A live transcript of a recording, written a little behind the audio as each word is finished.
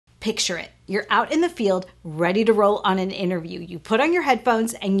Picture it. You're out in the field, ready to roll on an interview. You put on your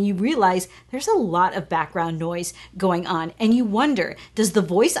headphones and you realize there's a lot of background noise going on. And you wonder, does the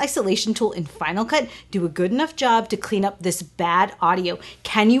voice isolation tool in Final Cut do a good enough job to clean up this bad audio?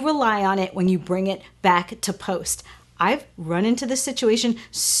 Can you rely on it when you bring it back to post? I've run into this situation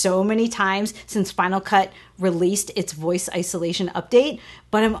so many times since Final Cut released its voice isolation update,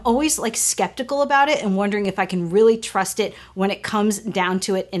 but I'm always skeptical about it and wondering if I can really trust it when it comes down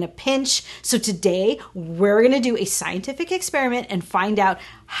to it in a pinch. So today we're going to do a scientific experiment and find out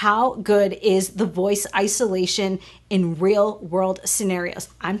how good is the voice isolation in real world scenarios.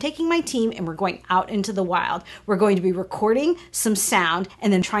 I'm taking my team and we're going out into the wild. We're going to be recording some sound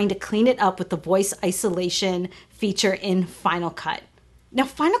and then trying to clean it up with the voice isolation feature in Final Cut. Now,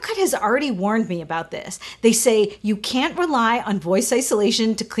 Final Cut has already warned me about this. They say you can't rely on voice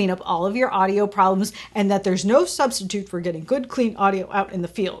isolation to clean up all of your audio problems and that there's no substitute for getting good, clean audio out in the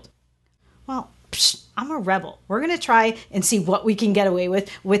field. Well, I'm a rebel. We're going to try and see what we can get away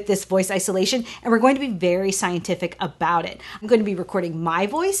with this voice isolation, and we're going to be very scientific about it. I'm going to be recording my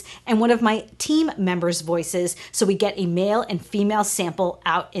voice and one of my team members' voices so we get a male and female sample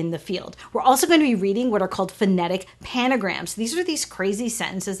out in the field. We're also going to be reading what are called phonetic panagrams. These are these crazy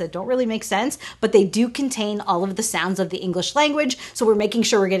sentences that don't really make sense, but they do contain all of the sounds of the English language, so we're making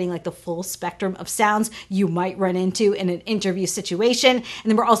sure we're getting the full spectrum of sounds you might run into in an interview situation. And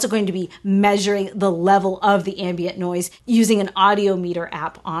then we're also going to be measuring the level of the ambient noise using an audio meter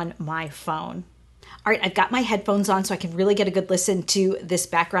app on my phone. All right, I've got my headphones on so I can really get a good listen to this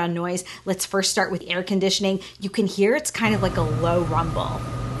background noise. Let's first start with air conditioning. You can hear it's kind of like a low rumble.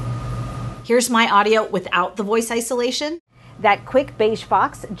 Here's my audio without the voice isolation. That quick beige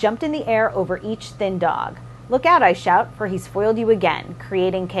fox jumped in the air over each thin dog. Look out, I shout, for he's foiled you again,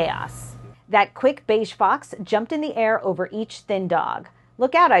 creating chaos. That quick beige fox jumped in the air over each thin dog.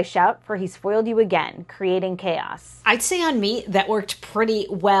 Look out, I shout, for he's foiled you again, creating chaos. I'd say on me, that worked pretty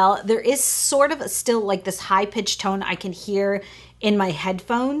well. There is sort of still this high-pitched tone I can hear in my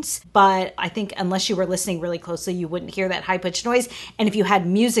headphones, but I think unless you were listening really closely, you wouldn't hear that high-pitched noise. And if you had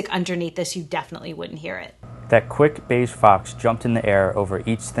music underneath this, you definitely wouldn't hear it. That quick beige fox jumped in the air over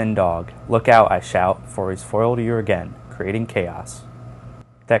each thin dog. Look out, I shout, for he's foiled you again, creating chaos.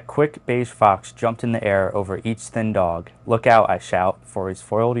 That quick beige fox jumped in the air over each thin dog. Look out, I shout, for he's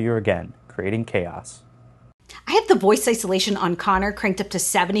foiled you again, creating chaos. I have the voice isolation on Connor cranked up to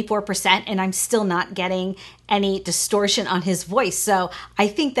 74%, and I'm still not getting any distortion on his voice. So I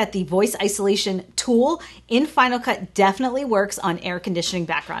think that the voice isolation tool in Final Cut definitely works on air conditioning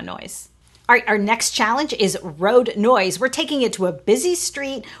background noise. All right, our next challenge is road noise. We're taking it to a busy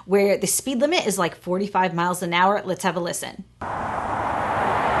street where the speed limit is 45 miles an hour. Let's have a listen.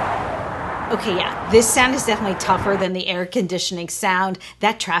 Okay, yeah, this sound is definitely tougher than the air conditioning sound.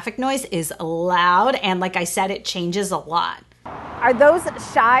 That traffic noise is loud, and like I said, it changes a lot. Are those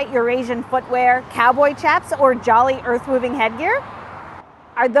shy Eurasian footwear cowboy chaps or jolly earth-moving headgear?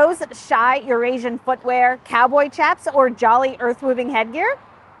 Are those shy Eurasian footwear cowboy chaps or jolly earth-moving headgear?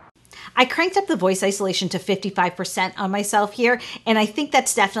 I cranked up the voice isolation to 55% on myself here, and I think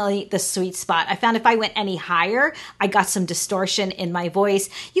that's definitely the sweet spot. I found if I went any higher, I got some distortion in my voice.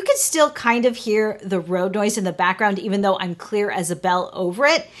 You can still kind of hear the road noise in the background, even though I'm clear as a bell over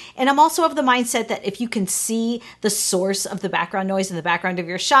it. And I'm also of the mindset that if you can see the source of the background noise in the background of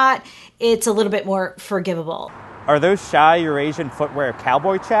your shot, it's a little bit more forgivable. Are those shy Eurasian footwear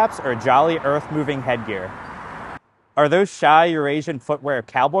cowboy chaps or jolly earth-moving headgear? Are those shy Eurasian footwear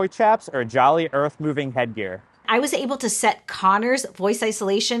cowboy chaps or jolly earth-moving headgear? I was able to set Connor's voice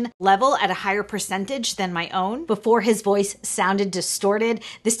isolation level at a higher percentage than my own before his voice sounded distorted.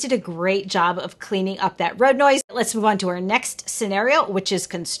 This did a great job of cleaning up that road noise. Let's move on to our next scenario, which is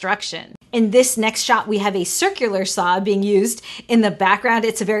construction. In this next shot, we have a circular saw being used in the background.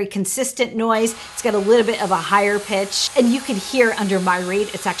 It's a very consistent noise. It's got a little bit of a higher pitch, and you can hear under my read,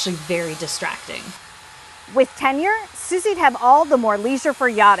 it's actually very distracting. With tenure, Susie'd have all the more leisure for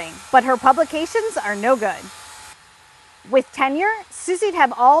yachting, but her publications are no good. With tenure, Susie'd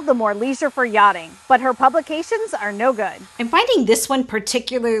have all the more leisure for yachting, but her publications are no good. I'm finding this one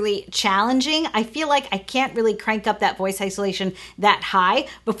particularly challenging. I feel like I can't really crank up that voice isolation that high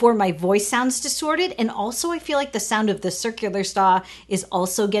before my voice sounds distorted. And also I feel like the sound of the circular saw is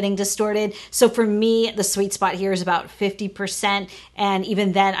also getting distorted. So for me, the sweet spot here is about 50%. And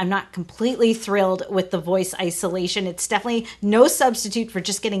even then, I'm not completely thrilled with the voice isolation. It's definitely no substitute for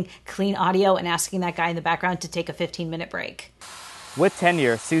just getting clean audio and asking that guy in the background to take a 15-minute break. With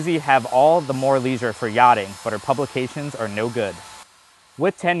tenure, Susie have all the more leisure for yachting, but her publications are no good.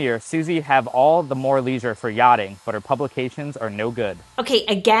 With tenure, Susie have all the more leisure for yachting, but her publications are no good. Okay,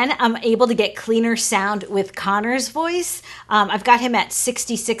 again, I'm able to get cleaner sound with Connor's voice. I've got him at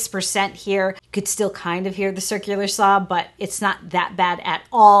 66% here. You could still kind of hear the circular saw, but it's not that bad at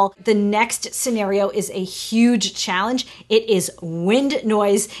all. The next scenario is a huge challenge. It is wind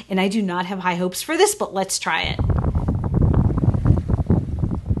noise, and I do not have high hopes for this, but let's try it.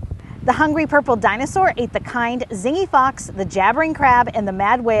 The hungry purple dinosaur ate the kind zingy fox, the jabbering crab, and the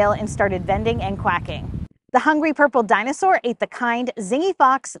mad whale and started bending and quacking. The hungry purple dinosaur ate the kind zingy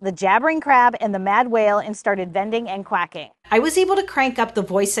fox, the jabbering crab, and the mad whale and started bending and quacking. I was able to crank up the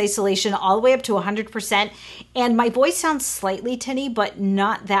voice isolation all the way up to 100%, and my voice sounds slightly tinny, but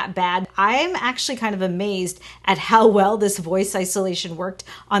not that bad. I'm actually kind of amazed at how well this voice isolation worked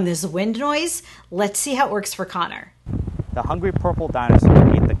on this wind noise. Let's see how it works for Connor. The hungry purple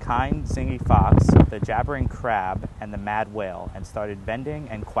dinosaur ate the kind zingy fox, the jabbering crab, and the mad whale, and started bending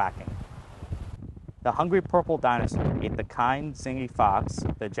and quacking. The hungry purple dinosaur ate the kind zingy fox,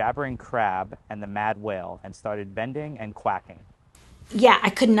 the jabbering crab, and the mad whale, and started bending and quacking. Yeah, I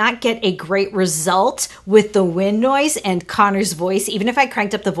could not get a great result with the wind noise and Connor's voice. Even if I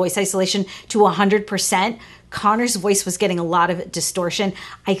cranked up the voice isolation to 100%, Connor's voice was getting a lot of distortion.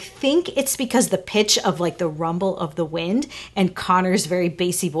 I think it's because the pitch of like the rumble of the wind and Connor's very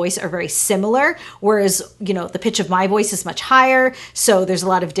bassy voice are very similar, whereas, you know, the pitch of my voice is much higher. So there's a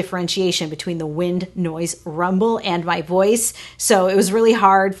lot of differentiation between the wind noise rumble and my voice. So it was really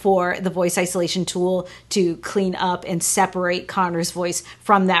hard for the voice isolation tool to clean up and separate Connor's voice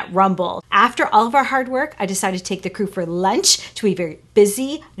from that rumble. After all of our hard work, I decided to take the crew for lunch to a very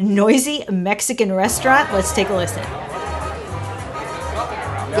busy, noisy Mexican restaurant. Let's take a listen.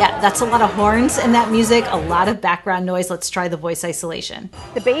 Yeah, that's a lot of horns in that music, a lot of background noise. Let's try the voice isolation.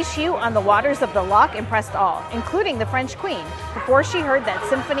 The beige hue on the waters of the loch impressed all, including the French queen, before she heard that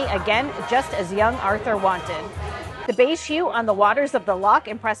symphony again, just as young Arthur wanted. The beige hue on the waters of the loch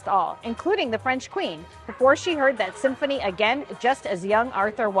impressed all, including the French queen, before she heard that symphony again, just as young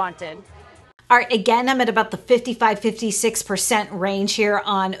Arthur wanted. All right, again, I'm at about the 55-56% range here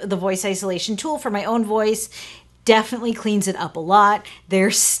on the voice isolation tool for my own voice. Definitely cleans it up a lot.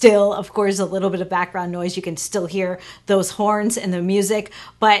 There's still, of course, a little bit of background noise. You can still hear those horns and the music,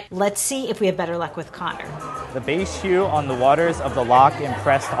 but let's see if we have better luck with Connor. The beige hue on the waters of the loch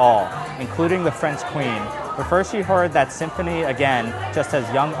impressed all, including the French queen. But first she heard that symphony again, just as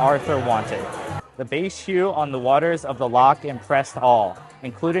young Arthur wanted. The beige hue on the waters of the loch impressed all,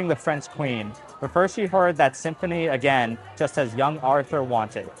 including the French queen. But first she heard that symphony again, just as young Arthur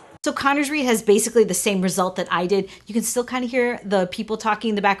wanted. So Connor's read has basically the same result that I did. You can still kind of hear the people talking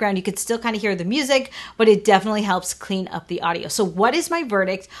in the background. You can still kind of hear the music, but it definitely helps clean up the audio. So what is my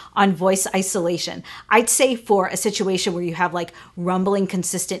verdict on voice isolation? I'd say for a situation where you have like rumbling,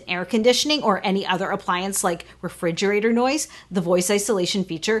 consistent air conditioning or any other appliance like refrigerator noise, the voice isolation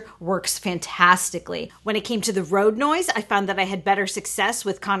feature works fantastically. When it came to the road noise, I found that I had better success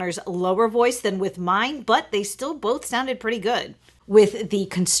with Connor's lower voice than with mine, but they still both sounded pretty good. With the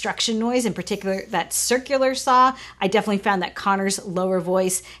construction noise, in particular that circular saw, I definitely found that Connor's lower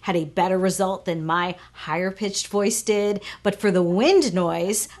voice had a better result than my higher pitched voice did. But for the wind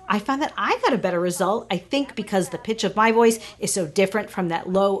noise, I found that I got a better result, I think because the pitch of my voice is so different from that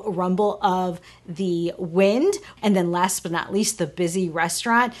low rumble of the wind. And then last but not least, the busy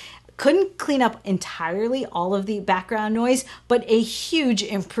restaurant. Couldn't clean up entirely all of the background noise, but a huge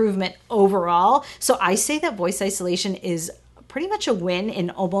improvement overall. So I say that voice isolation is pretty much a win in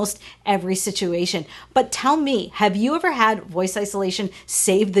almost every situation. But tell me, have you ever had voice isolation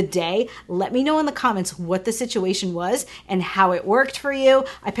save the day? Let me know in the comments what the situation was and how it worked for you.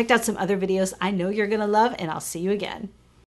 I picked out some other videos I know you're gonna love, and I'll see you again.